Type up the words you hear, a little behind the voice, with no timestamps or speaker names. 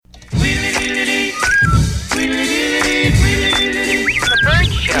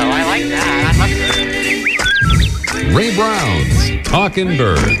Brown's Talkin'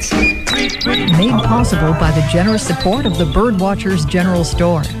 Birds. Made possible by the generous support of the Birdwatchers General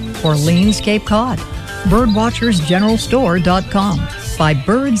Store, Orleans, Cape Cod. Birdwatchersgeneralstore.com. By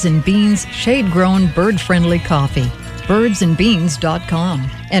Birds and Beans shade-grown bird-friendly coffee. Birdsandbeans.com.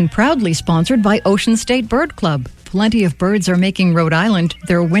 And proudly sponsored by Ocean State Bird Club. Plenty of birds are making Rhode Island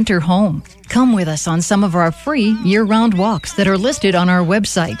their winter home. Come with us on some of our free year-round walks that are listed on our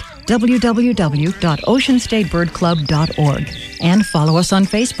website, www.oceanstatebirdclub.org, and follow us on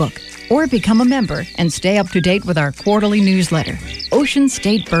Facebook, or become a member and stay up to date with our quarterly newsletter, Ocean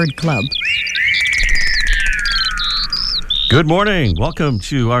State Bird Club. Good morning. Welcome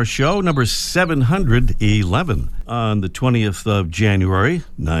to our show, number 711, on the 20th of January,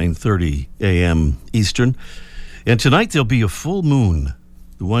 9:30 a.m. Eastern. And tonight there'll be a full moon,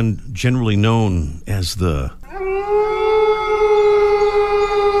 the one generally known as the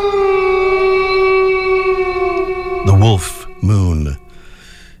wolf moon.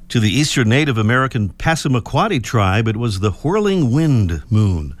 To the Eastern Native American Passamaquoddy tribe, it was the whirling wind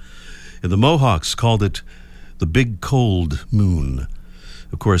moon. And the Mohawks called it the big cold moon.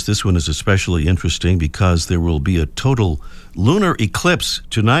 Of course, this one is especially interesting because there will be a total lunar eclipse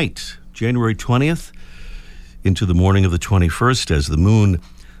tonight, January 20th, into the morning of the 21st, as the moon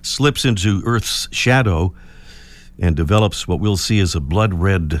slips into Earth's shadow and develops what we'll see as a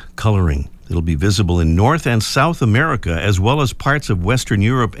blood-red coloring. It'll be visible in North and South America, as well as parts of Western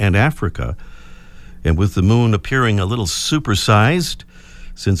Europe and Africa. And with the moon appearing a little supersized,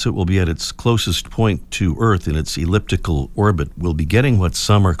 since it will be at its closest point to Earth in its elliptical orbit, we'll be getting what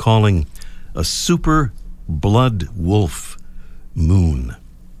some are calling a super blood wolf moon.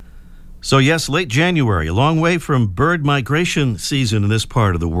 So yes, late January, a long way from bird migration season in this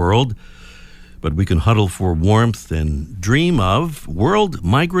part of the world, but we can huddle for warmth and dream of World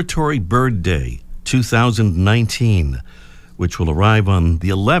Migratory Bird Day 2019, which will arrive on the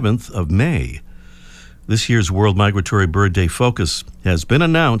 11th of May. This year's World Migratory Bird Day focus has been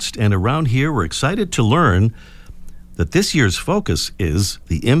announced, and around here we're excited to learn that this year's focus is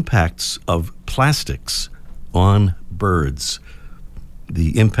the impacts of plastics on birds.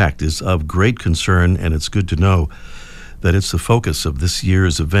 The impact is of great concern, and it's good to know that it's the focus of this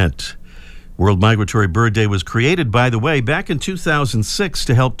year's event. World Migratory Bird Day was created, by the way, back in 2006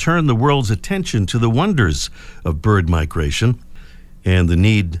 to help turn the world's attention to the wonders of bird migration and the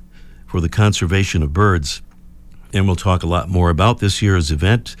need for the conservation of birds. And we'll talk a lot more about this year's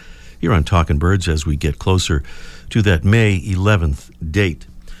event here on Talkin' Birds as we get closer to that May 11th date.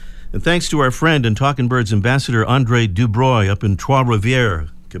 And thanks to our friend and Talkin' Birds ambassador Andre Dubroy up in Trois-Rivières,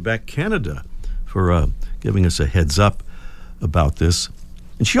 Quebec, Canada, for giving us a heads up about this.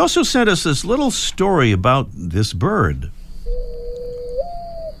 And she also sent us this little story about this bird.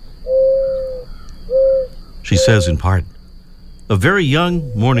 She says in part, "A very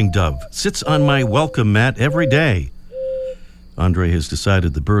young mourning dove sits on my welcome mat every day." Andre has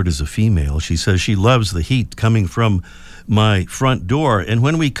decided the bird is a female. She says she loves the heat coming from my front door, and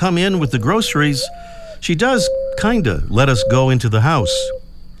when we come in with the groceries, she does kinda let us go into the house.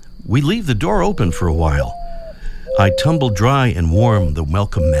 We leave the door open for a while. I tumble dry and warm the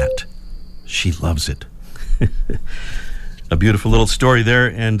welcome mat. She loves it. A beautiful little story there,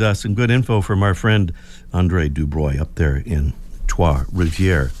 and some good info from our friend Andre Dubroy up there in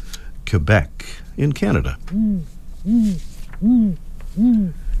Trois-Rivières, Quebec, in Canada.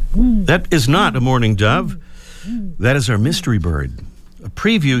 That is not a mourning dove. That is our mystery bird. A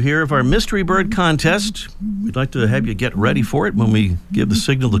preview here of our mystery bird contest. We'd like to have you get ready for it when we give the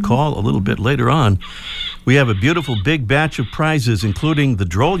signal to call a little bit later on. We have a beautiful big batch of prizes, including the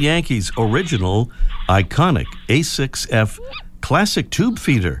Droll Yankees original iconic A6F classic tube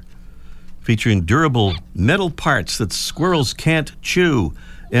feeder, featuring durable metal parts that squirrels can't chew,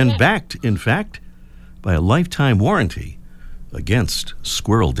 and backed, in fact, by a lifetime warranty against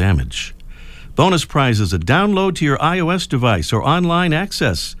squirrel damage. Bonus prizes: a download to your iOS device or online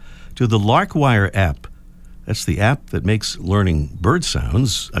access to the Larkwire app. That's the app that makes learning bird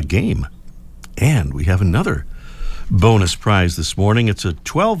sounds a game. And we have another bonus prize this morning. It's a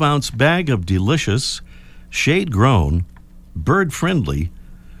 12-ounce bag of delicious, shade-grown, bird-friendly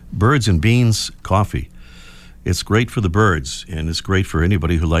Birds and Beans coffee. It's great for the birds, and it's great for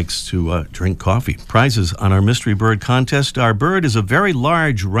anybody who likes to drink coffee. Prizes on our Mystery Bird contest. Our bird is a very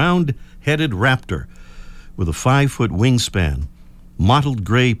large, round-headed raptor with a 5-foot wingspan, mottled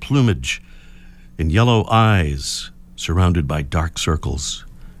gray plumage, and yellow eyes surrounded by dark circles.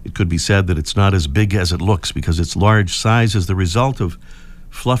 It could be said that it's not as big as it looks because its large size is the result of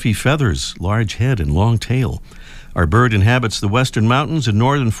fluffy feathers, large head, and long tail. Our bird inhabits the western mountains and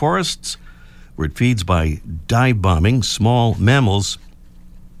northern forests where it feeds by dive bombing small mammals,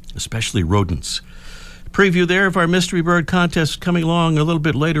 especially rodents. Preview there of our mystery bird contest coming along a little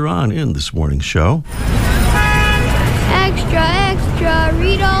bit later on in this morning's show. Extra, extra,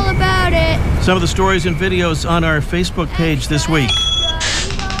 read all about it. Some of the stories and videos on our Facebook page this week.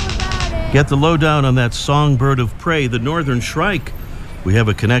 Get the lowdown on that songbird of prey, the northern shrike. We have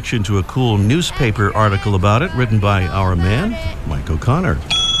a connection to a cool newspaper article about it written by our man, Mike O'Connor.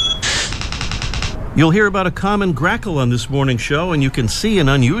 You'll hear about a common grackle on this morning's show, and you can see an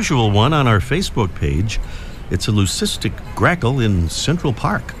unusual one on our Facebook page. It's a leucistic grackle in Central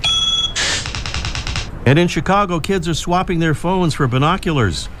Park. And in Chicago, kids are swapping their phones for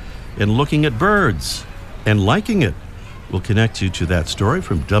binoculars and looking at birds and liking it. We'll connect you to that story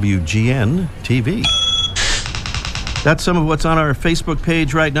from WGN TV. That's some of what's on our Facebook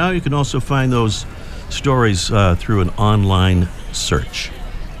page right now. You can also find those stories through an online search.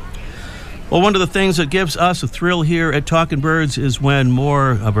 Well, one of the things that gives us a thrill here at Talkin' Birds is when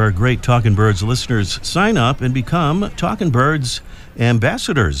more of our great Talkin' Birds listeners sign up and become Talkin' Birds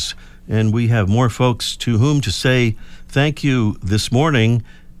ambassadors. And we have more folks to whom to say thank you this morning.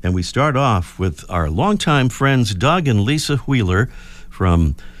 And we start off with our longtime friends, Doug and Lisa Wheeler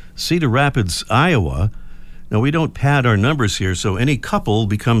from Cedar Rapids, Iowa. Now, we don't pad our numbers here, so any couple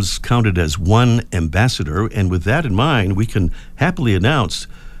becomes counted as one ambassador. And with that in mind, we can happily announce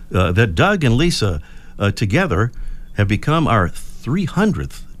that Doug and Lisa together have become our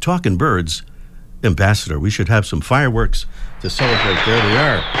 300th Talkin' Birds ambassador. We should have some fireworks to celebrate. There they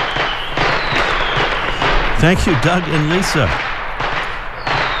are. Thank you, Doug and Lisa.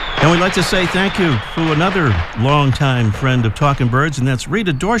 And we'd like to say thank you to another longtime friend of Talkin' Birds, and that's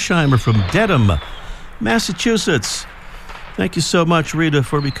Rita Dorsheimer from Dedham, Massachusetts. Thank you so much, Rita,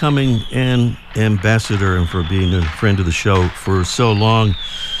 for becoming an ambassador and for being a friend of the show for so long.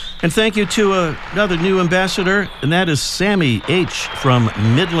 And thank you to another new ambassador, and that is Sammy H. from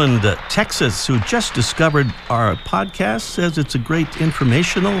Midland, Texas, who just discovered our podcast, says it's a great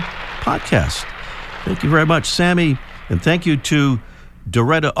informational podcast. Thank you very much, Sammy. And thank you to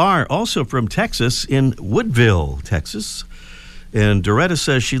Doretta R., also from Texas, in Woodville, Texas. And Doretta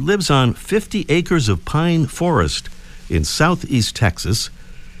says she lives on 50 acres of pine forest in southeast Texas,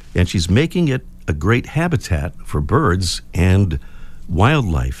 and she's making it a great habitat for birds and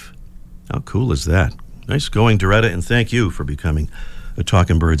wildlife. How cool is that? Nice going, Doretta, and thank you for becoming a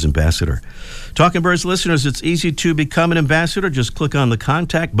Talkin' Birds ambassador. Talkin' Birds listeners, it's easy to become an ambassador. Just click on the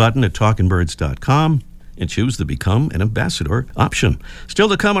contact button at talkinbirds.com and choose the Become an Ambassador option. Still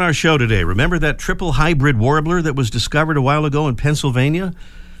to come on our show today, remember that triple hybrid warbler that was discovered a while ago in Pennsylvania?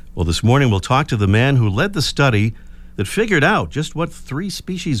 Well, this morning we'll talk to the man who led the study that figured out just what 3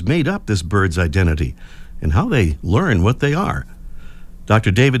 species made up this bird's identity and how they learn what they are.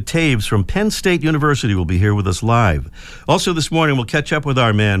 Dr. David Taves from Penn State University will be here with us live. Also this morning, we'll catch up with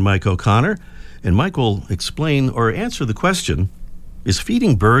our man, Mike O'Connor, and Mike will explain or answer the question, is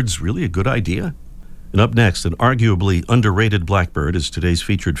feeding birds really a good idea? And up next, an arguably underrated blackbird is today's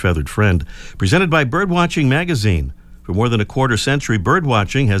featured feathered friend, presented by Birdwatching Magazine. For more than a quarter century,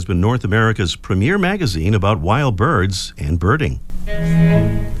 Birdwatching has been North America's premier magazine about wild birds and birding.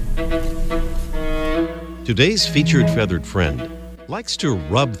 Today's featured feathered friend likes to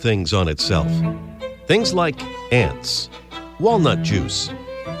rub things on itself. Things like ants, walnut juice,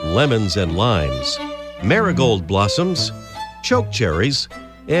 lemons and limes, marigold blossoms, chokecherries,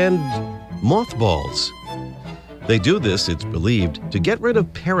 and mothballs. They do this, it's believed, to get rid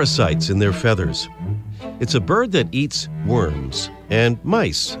of parasites in their feathers. It's a bird that eats worms and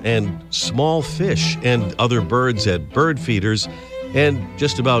mice and small fish and other birds at bird feeders and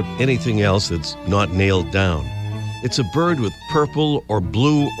just about anything else that's not nailed down. It's a bird with purple or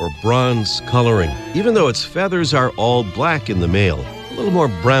blue or bronze coloring, even though its feathers are all black in the male, a little more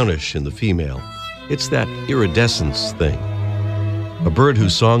brownish in the female. It's that iridescence thing. A bird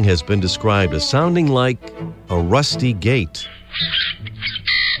whose song has been described as sounding like a rusty gate.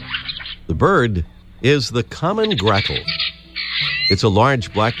 The bird is the common grackle. It's a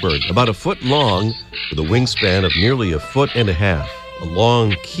large blackbird, about a foot long, with a wingspan of nearly a foot and a half, a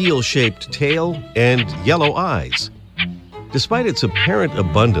long keel-shaped tail, and yellow eyes. Despite its apparent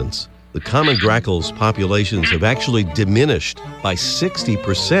abundance, the common grackle's populations have actually diminished by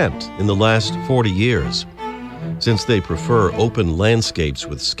 60% in the last 40 years. Since they prefer open landscapes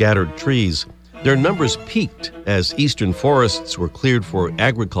with scattered trees, their numbers peaked as eastern forests were cleared for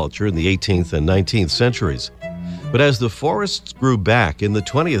agriculture in the 18th and 19th centuries. But as the forests grew back in the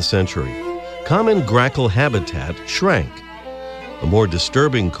 20th century, common grackle habitat shrank. A more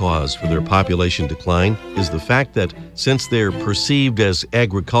disturbing cause for their population decline is the fact that since they're perceived as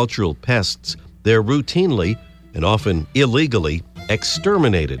agricultural pests, they're routinely and often illegally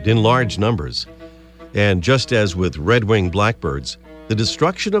exterminated in large numbers. And just as with red-winged blackbirds, the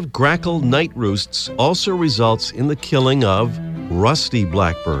destruction of grackle night roosts also results in the killing of rusty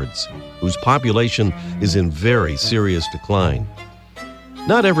blackbirds, whose population is in very serious decline.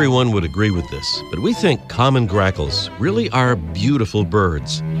 Not everyone would agree with this, but we think common grackles really are beautiful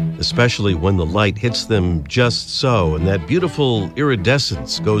birds, especially when the light hits them just so and that beautiful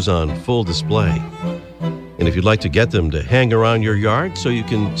iridescence goes on full display. And if you'd like to get them to hang around your yard so you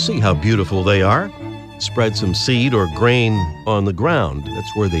can see how beautiful they are, spread some seed or grain on the ground.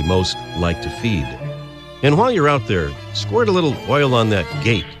 That's where they most like to feed. And while you're out there, squirt a little oil on that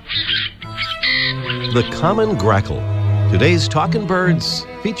gate. The common grackle. Today's Talkin' Birds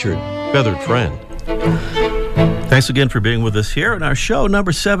featured feathered friend. Thanks again for being with us here on our show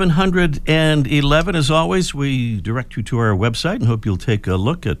number 711. As always, we direct you to our website and hope you'll take a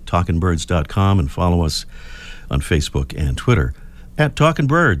look at talkinbirds.com and follow us on Facebook and Twitter at Talkin'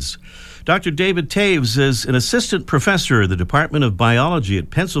 Birds. Dr. David Taves is an assistant professor at the Department of Biology at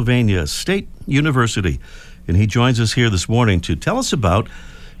Pennsylvania State University, and he joins us here this morning to tell us about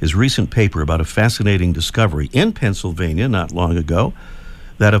his recent paper about a fascinating discovery in Pennsylvania not long ago,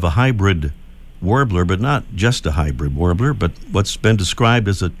 that of a hybrid warbler, but not just a hybrid warbler, but what's been described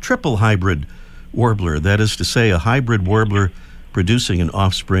as a triple hybrid warbler. That is to say, a hybrid warbler producing an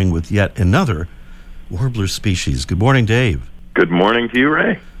offspring with yet another warbler species. Good morning, Dave. Good morning to you,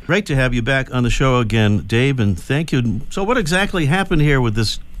 Ray. Great to have you back on the show again, Dave, and thank you. So what exactly happened here with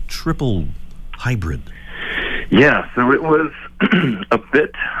this triple hybrid? Yeah, so it was a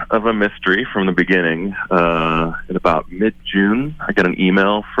bit of a mystery from the beginning. In about mid-June, I got an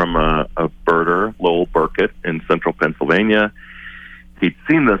email from a birder, Lowell Burkett, in central Pennsylvania. He'd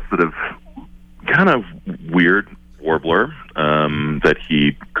seen this sort of kind of weird warbler that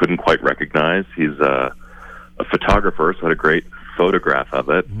he couldn't quite recognize. He's a photographer, so had a great photograph of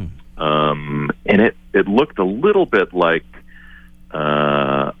it. And it looked a little bit like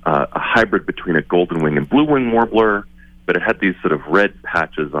a hybrid between a golden wing and blue wing warbler, but it had these sort of red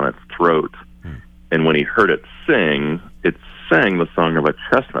patches on its throat. And when he heard it sang the song of a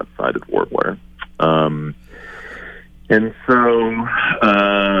chestnut-sided warbler. And so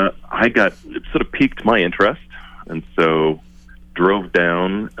it sort of piqued my interest, and so drove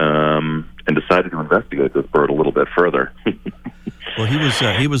down and decided to investigate this bird a little bit further. Well,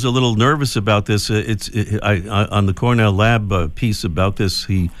 he was a little nervous about this. On the Cornell Lab piece about this,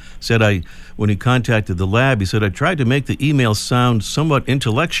 he said when he contacted the lab, he said, I tried to make the email sound somewhat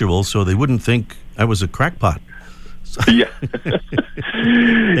intellectual so they wouldn't think I was a crackpot. So, yeah.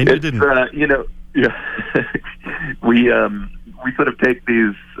 And you didn't. We sort of take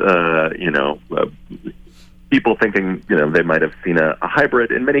these, people thinking, they might have seen a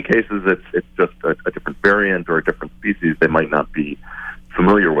hybrid. In many cases, it's just a different variant or a different species they might not be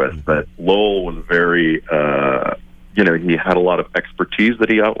familiar with. But Lowell was very, he had a lot of expertise that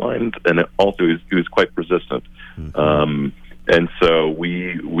he outlined, and also he was quite persistent. And so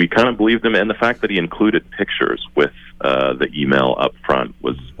we kind of believed him, and the fact that he included pictures with the email up front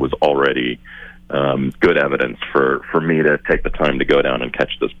was already good evidence for me to take the time to go down and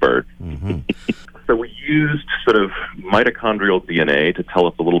catch this bird. So we used sort of mitochondrial DNA to tell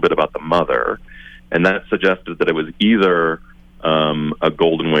us a little bit about the mother, and that suggested that it was either a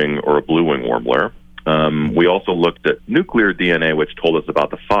golden wing or a blue wing warbler. We also looked at nuclear DNA, which told us about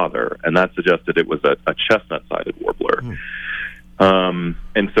the father, and that suggested it was a chestnut-sided warbler.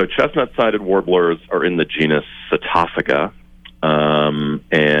 And so chestnut-sided warblers are in the genus Setophaga,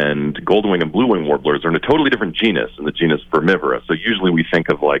 and golden wing and blue wing warblers are in a totally different genus, in the genus Vermivora. So usually we think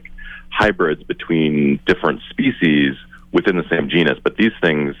of like hybrids between different species within the same genus, but these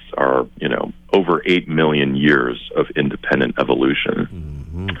things are, over 8 million years of independent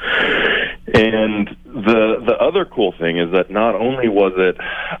evolution. And the other cool thing is that not only was it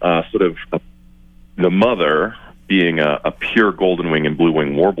the mother being a pure golden wing and blue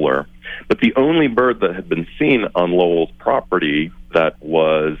wing warbler, but the only bird that had been seen on Lowell's property that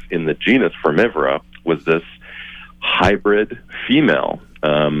was in the genus Vermivora was this hybrid female.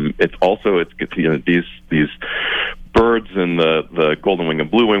 These birds in the golden wing and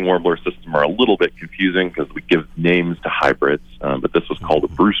blue wing warbler system are a little bit confusing because we give names to hybrids, but this was called a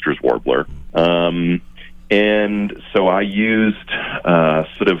Brewster's warbler. And so I used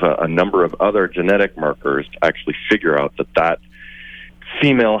a number of other genetic markers to actually figure out that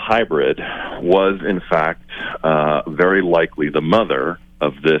female hybrid was, in fact, very likely the mother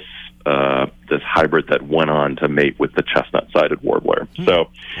of this this hybrid that went on to mate with the chestnut-sided warbler. So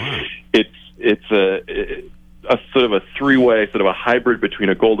it's a sort of a three-way, sort of a hybrid between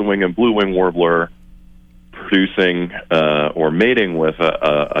a golden wing and blue wing warbler producing or mating with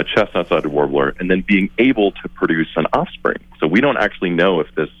a chestnut-sided warbler, and then being able to produce an offspring. So we don't actually know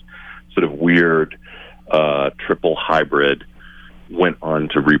if this sort of weird triple hybrid went on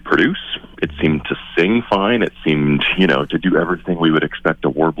to reproduce. It seemed to sing fine. It seemed, to do everything we would expect a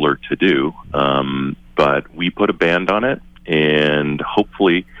warbler to do. But we put a band on it, and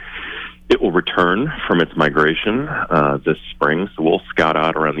hopefully it will return from its migration this spring. So we'll scout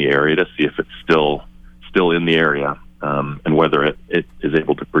out around the area to see if it's still in the area, and whether it is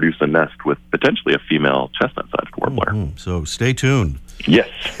able to produce a nest with potentially a female chestnut-sided warbler. Mm-hmm. So stay tuned. Yes.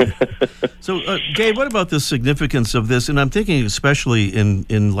 So, Gabe, what about the significance of this? And I'm thinking especially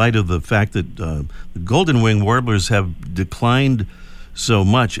in light of the fact that the golden wing warblers have declined so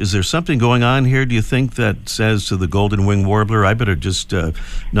much. Is there something going on here, do you think, that says to the golden wing warbler, I better just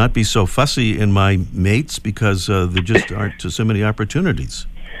not be so fussy in my mates because there just aren't so many opportunities?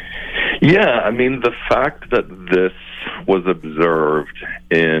 Yeah, I mean, the fact that this was observed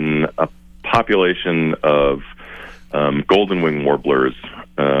in a population of golden wing warblers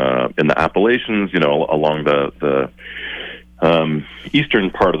in the Appalachians, along the eastern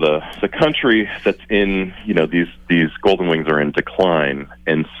part of the country, that's in, these golden wings are in decline,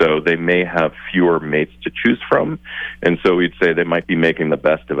 and so they may have fewer mates to choose from, and so we'd say they might be making the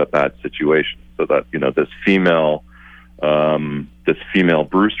best of a bad situation, so that, this female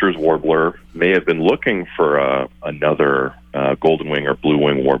Brewster's warbler may have been looking for another golden wing or blue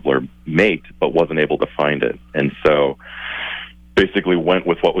wing warbler mate, but wasn't able to find it, and so basically went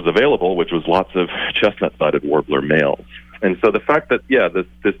with what was available, which was lots of chestnut-sided warbler males. And so the fact that,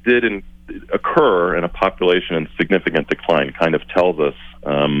 this did occur in a population in significant decline kind of tells us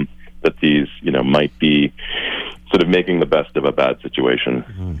that these, might be sort of making the best of a bad situation.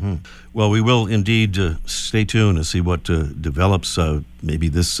 Mm-hmm. Well, we will indeed stay tuned to see what develops maybe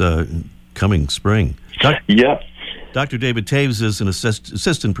this coming spring. Yes. Dr. David Taves is an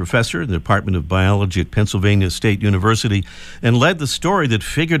assistant professor in the Department of Biology at Pennsylvania State University and led the story that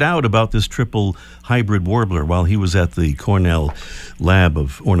figured out about this triple hybrid warbler while he was at the Cornell Lab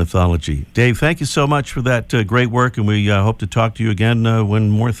of Ornithology. Dave, thank you so much for that great work, and we hope to talk to you again when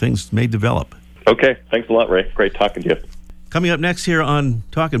more things may develop. Okay. Thanks a lot, Ray. Great talking to you. Coming up next here on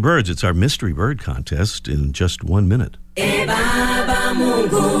Talking Birds, it's our Mystery Bird Contest in just 1 minute. Baba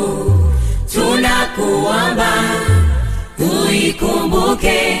Mungu, tunakuomba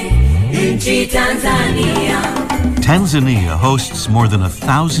uikumbuke nchi Tanzania. Tanzania hosts more than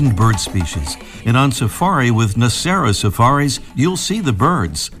 1,000 bird species. And on safari with Nasera Safaris, you'll see the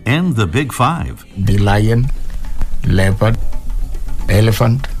birds and the Big Five. The lion, leopard,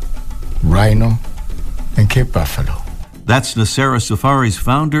 elephant, rhino, and Cape buffalo. That's Nasera Safaris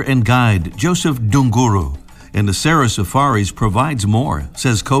founder and guide, Joseph Dunguru. And Nasera Safaris provides more,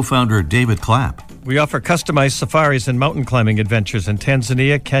 says co-founder David Clapp. We offer customized safaris and mountain climbing adventures in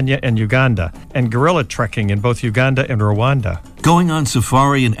Tanzania, Kenya, and Uganda, and gorilla trekking in both Uganda and Rwanda. Going on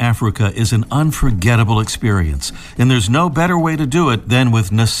safari in Africa is an unforgettable experience, and there's no better way to do it than with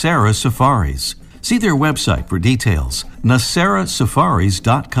Nasera Safaris. See their website for details,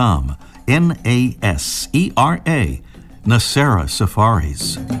 naserasafaris.com, Nasera, Nasera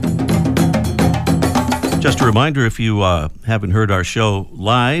Safaris. Just a reminder, if you haven't heard our show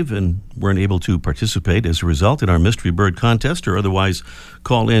live and weren't able to participate as a result in our Mystery Bird Contest or otherwise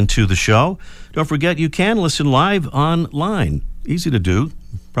call in to the show, don't forget you can listen live online. Easy to do.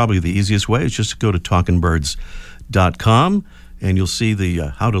 Probably the easiest way is just to go to talkingbirds.com and you'll see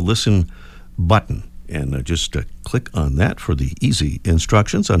the How to Listen button. And just click on that for the easy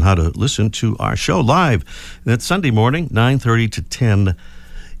instructions on how to listen to our show live. That's Sunday morning, 9:30 to 10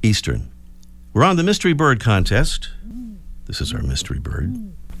 Eastern. We're on the Mystery Bird Contest. This is our mystery bird.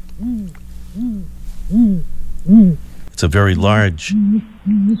 It's a very large,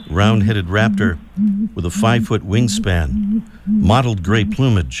 round-headed raptor with a 5-foot wingspan, mottled gray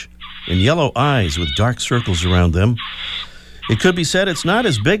plumage, and yellow eyes with dark circles around them. It could be said it's not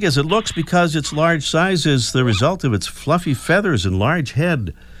as big as it looks because its large size is the result of its fluffy feathers and large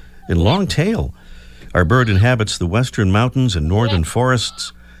head and long tail. Our bird inhabits the western mountains and northern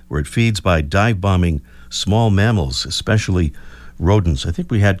forests, where it feeds by dive-bombing small mammals, especially rodents. I think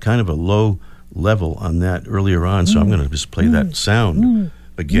we had kind of a low level on that earlier on, so I'm going to just play that sound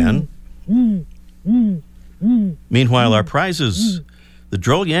again. Meanwhile, our prizes: the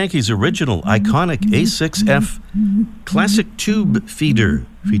Droll Yankees original iconic A6F classic tube feeder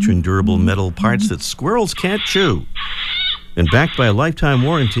featuring durable metal parts that squirrels can't chew. and backed by a lifetime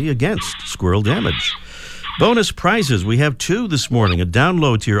warranty against squirrel damage. Bonus prizes. We have 2 this morning: a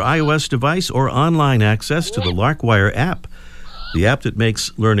download to your iOS device or online access to the Larkwire app, the app that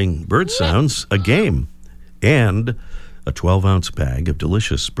makes learning bird sounds a game, and a 12-ounce bag of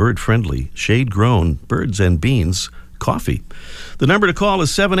delicious, bird-friendly, shade-grown Birds and Beans coffee. The number to call is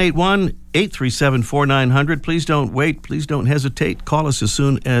 781-837-4900. Please don't wait. Please don't hesitate. Call us as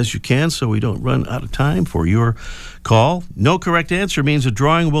soon as you can so we don't run out of time for your call. No correct answer means a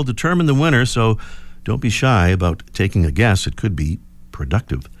drawing will determine the winner, so don't be shy about taking a guess. It could be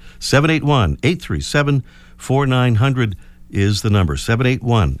productive. 781-837-4900 is the number.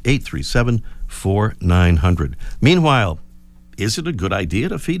 781-837-4900. Meanwhile, is it a good idea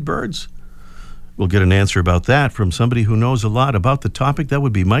to feed birds? We'll get an answer about that from somebody who knows a lot about the topic. That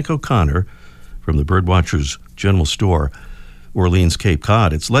would be Mike O'Connor from the Birdwatchers General Store, Orleans, Cape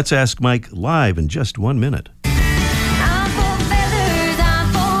Cod. It's Let's Ask Mike live in just 1 minute. I'm for feathers,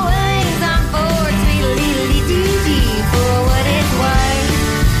 I'm for wings, I'm for tweedledee-dee-dee, for what it's worth.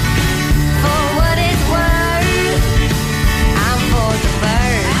 For what it's worth, I'm for the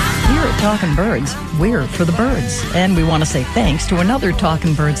birds. Here at Talkin' Birds, we're for the birds. And we want to say thanks to another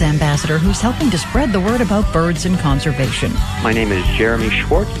Talkin' Birds ambassador who's helping to spread the word about birds and conservation. My name is Jeremy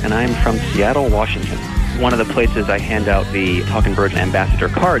Schwartz, and I'm from Seattle, Washington. One of the places I hand out the Talkin' Birds ambassador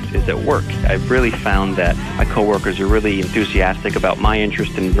cards is at work. I've really found that my coworkers are really enthusiastic about my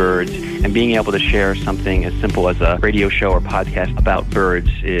interest in birds, and being able to share something as simple as a radio show or podcast about birds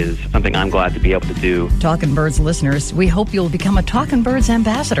is something I'm glad to be able to do. Talkin' Birds listeners, we hope you'll become a Talkin' Birds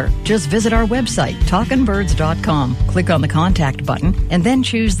ambassador. Just visit our website, talkinbirds.com. Click on the contact button and then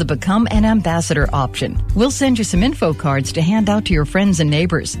choose the Become an Ambassador option. We'll send you some info cards to hand out to your friends and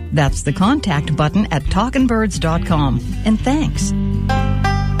neighbors. That's the contact button at talkinbirds.com. And thanks.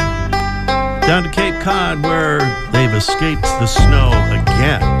 Down to Cape Cod, where they've escaped the snow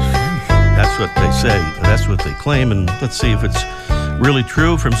again. That's what they say. That's what they claim. And let's see if it's really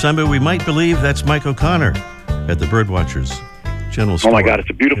true from somebody we might believe. That's Mike O'Connor at the Birdwatchers General Store. Oh, my God. It's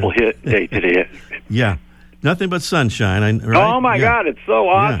a beautiful day today. Yeah. Nothing but sunshine. Right? Oh, my God. It's so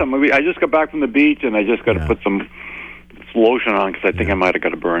awesome. Yeah. I just got back from the beach, and I just got to put some lotion on because I think I might have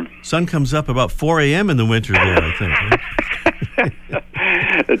got a burn. Sun comes up about 4 a.m. in the winter there, I think. Right?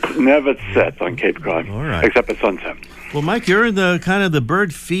 It never sets on Cape Cod, all right, except at sunset. Well, Mike, you're in the kind of the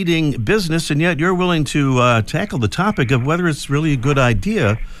bird feeding business, and yet you're willing to tackle the topic of whether it's really a good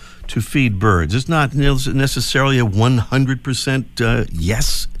idea to feed birds. It's not necessarily a 100%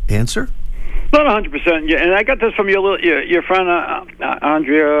 yes answer. Not 100%. Yeah, and I got this from your friend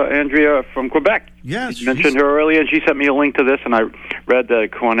Andrea from Quebec. Yes, you mentioned her earlier, and she sent me a link to this, and I read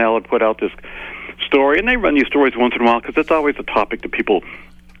that Cornell had put out this story, and they run these stories once in a while because it's always a topic that people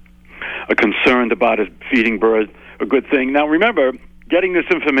are concerned about, is feeding birds a good thing. Now, remember, getting this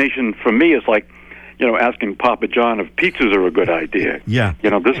information from me is like, asking Papa John if pizzas are a good idea. Yeah.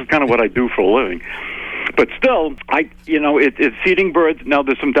 This is kind of what I do for a living. But still, it's feeding birds. Now,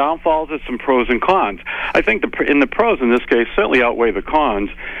 there's some downfalls, there's some pros and cons. I think in the pros, in this case, certainly outweigh the cons.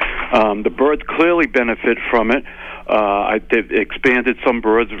 The birds clearly benefit from it. They've expanded some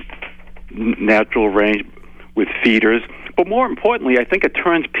birds' natural range with feeders. But more importantly, I think it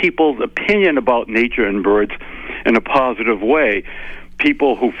turns people's opinion about nature and birds in a positive way.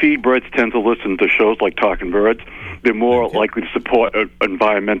 People who feed birds tend to listen to shows like Talkin' Birds. They're more likely to support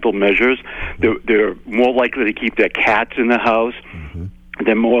environmental measures. They're more likely to keep their cats in the house. Mm-hmm.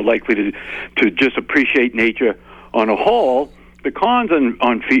 They're more likely to just appreciate nature on a whole. The cons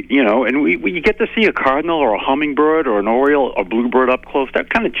on feed, and you get to see a cardinal or a hummingbird or an oriole or bluebird up close.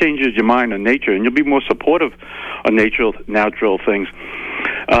 That kind of changes your mind on nature, and you'll be more supportive of natural things.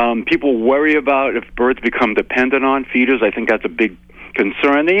 People worry about if birds become dependent on feeders. I think that's a big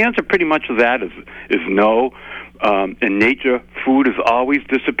concern. The answer pretty much to that is no. In nature, food is always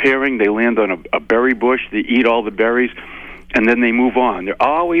disappearing. They land on a berry bush, they eat all the berries, and then they move on. They're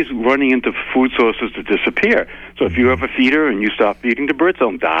always running into food sources to disappear. So if you have a feeder and you stop feeding, the birds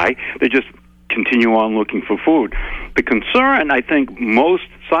don't die. They just continue on looking for food. The concern I think most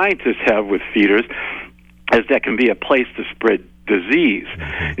scientists have with feeders is that can be a place to spread disease,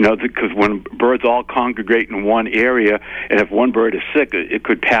 because when birds all congregate in one area, and if one bird is sick, it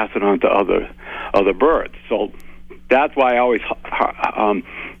could pass it on to other birds. So that's why I always,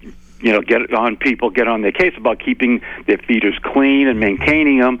 get on their case about keeping their feeders clean and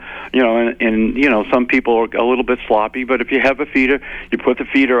maintaining them. And some people are a little bit sloppy, but if you have a feeder, you put the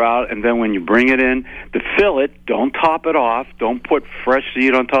feeder out, and then when you bring it in to fill it, don't top it off. Don't put fresh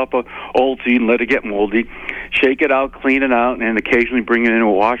seed on top of old seed and let it get moldy. shake it out, clean it out, and occasionally bring it in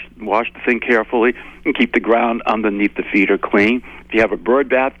and wash the thing carefully and keep the ground underneath the feeder clean. If you have a bird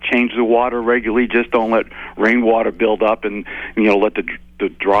bath, change the water regularly. Just don't let rainwater build up and let the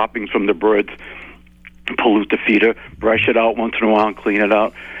droppings from the birds pollute the feeder. Brush it out once in a while and clean it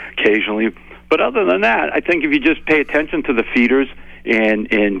out occasionally. But other than that, I think if you just pay attention to the feeders and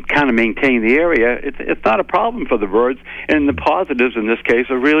kind of maintain the area, it's not a problem for the birds. And the positives in this case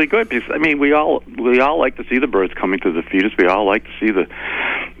are really good because we all like to see the birds coming to the feeders. We all like to see the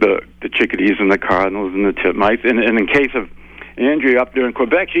chickadees and the cardinals and the titmice. And in case of Andrea up there in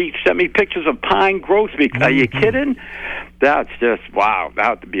Quebec, she sent me pictures of pine grosbeak. Are you kidding? That's just, wow.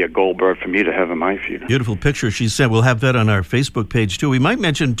 That would be a gold bird for me to have in my feeder. Beautiful picture she sent. We'll have that on our Facebook page, too. We might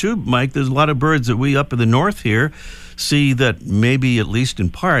mention, too, Mike, there's a lot of birds that we up in the north here see that maybe, at least in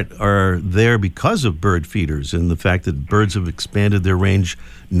part, are there because of bird feeders and the fact that birds have expanded their range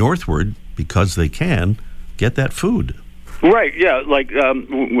northward because they can get that food. Right, yeah, like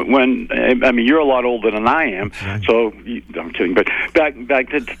when you're a lot older than I am, so I'm kidding. But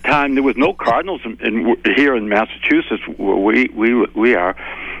back at the time, there was no cardinals here in Massachusetts where we are,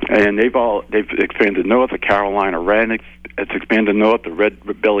 and they've expanded north. The Carolina wren it's expanded north. The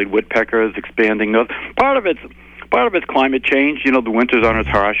red-bellied woodpecker is expanding north. Part of it's climate change. The winters aren't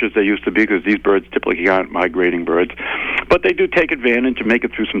as harsh as they used to be because these birds typically aren't migrating birds. But they do take advantage and make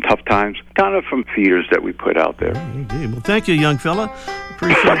it through some tough times, kind of from feeders that we put out there. Indeed. Well, thank you, young fella.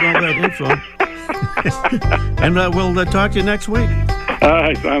 Appreciate all that info. And we'll talk to you next week. All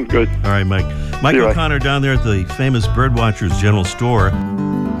right, sounds good. All right, Mike. Mike O'Connor down there at the famous Birdwatchers General Store.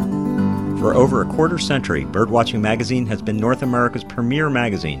 For over a quarter century, Birdwatching Magazine has been North America's premier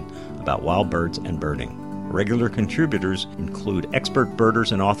magazine about wild birds and birding. Regular contributors include expert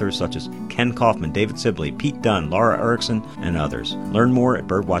birders and authors such as Ken Kaufman, David Sibley, Pete Dunn, Laura Erickson, and others. Learn more at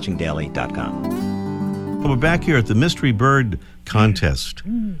birdwatchingdaily.com. We're back here at the Mystery Bird Contest.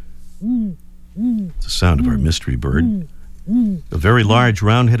 It's the sound of our mystery bird. A very large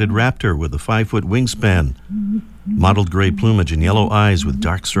round-headed raptor with a 5-foot wingspan, mottled gray plumage and yellow eyes with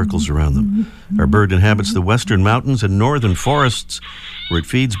dark circles around them. Our bird inhabits the western mountains and northern forests where it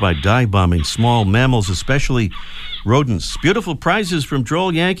feeds by dive-bombing small mammals, especially rodents. Beautiful prizes from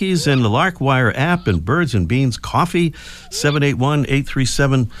Droll Yankees and the Larkwire app and Birds and Beans coffee.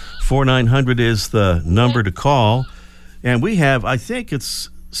 781-837-4900 is the number to call. And we have, I think it's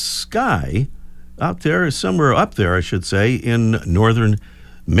Sky, out there, somewhere up there, I should say, in northern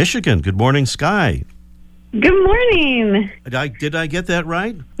Michigan. Good morning, Sky. Good morning. Did I get that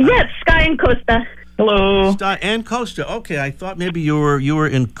right? Yes, Sky and Costa. Hello. Sky and Costa. Okay, I thought maybe you were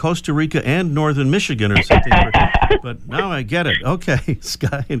in Costa Rica and northern Michigan or something, but now I get it. Okay,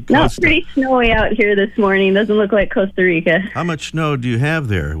 Sky and Costa. No, it's pretty snowy out here this morning. Doesn't look like Costa Rica. How much snow do you have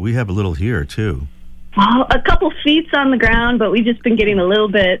there? We have a little here, too. Oh, a couple feet on the ground, but we've just been getting a little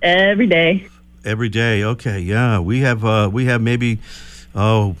bit every day. Every day, okay, yeah. We have maybe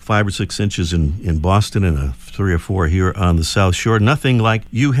 5 or 6 inches in Boston and 3 or 4 here on the South Shore. Nothing like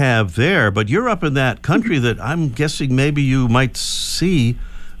you have there, but you're up in that country that I'm guessing maybe you might see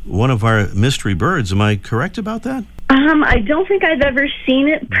one of our mystery birds. Am I correct about that? I don't think I've ever seen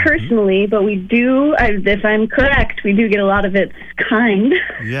it personally, but we do, if I'm correct, we do get a lot of its kind.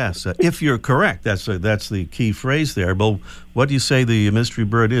 Yes, if you're correct. That's the key phrase there. But what do you say the mystery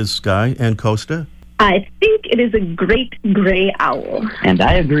bird is, Sky and Costa? I think it is a great gray owl. And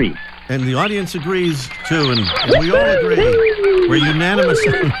I agree. And the audience agrees, too, and we all agree. We're unanimous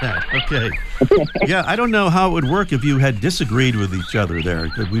on that. Okay. Yeah, I don't know how it would work if you had disagreed with each other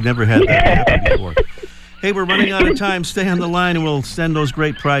there. We never had that happen before. Hey, we're running out of time. Stay on the line, and we'll send those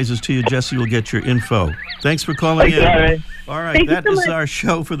great prizes to you. Jesse will get your info. Thanks for calling in. All right, that is our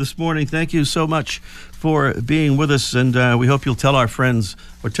show for this morning. Thank you so much for being with us, and we hope you'll tell our friends,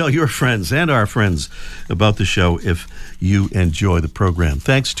 or tell your friends and our friends about the show if you enjoy the program.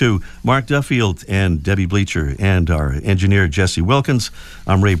 Thanks to Mark Duffield and Debbie Bleacher and our engineer, Jesse Wilkins.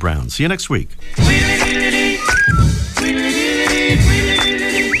 I'm Ray Brown. See you next week.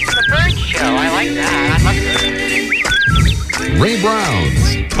 I like that. Ray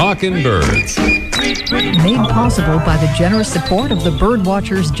Brown's Talkin' Birds. Made possible by the generous support of the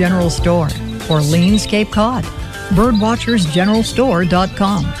Birdwatchers General Store, Orleans, Cape Cod.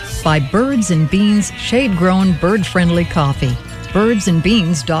 Birdwatchersgeneralstore.com. By Birds and Beans shade-grown bird-friendly coffee.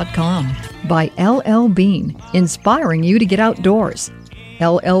 Birdsandbeans.com. By LL Bean, inspiring you to get outdoors.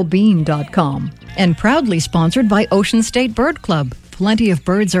 LLbean.com. And proudly sponsored by Ocean State Bird Club. Plenty of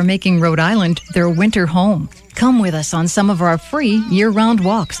birds are making Rhode Island their winter home. Come with us on some of our free year-round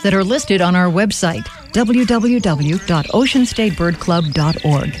walks that are listed on our website,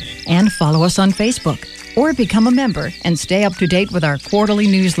 www.oceanstatebirdclub.org. And follow us on Facebook. or become a member and stay up to date with our quarterly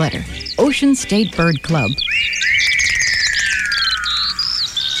newsletter, Ocean State Bird Club.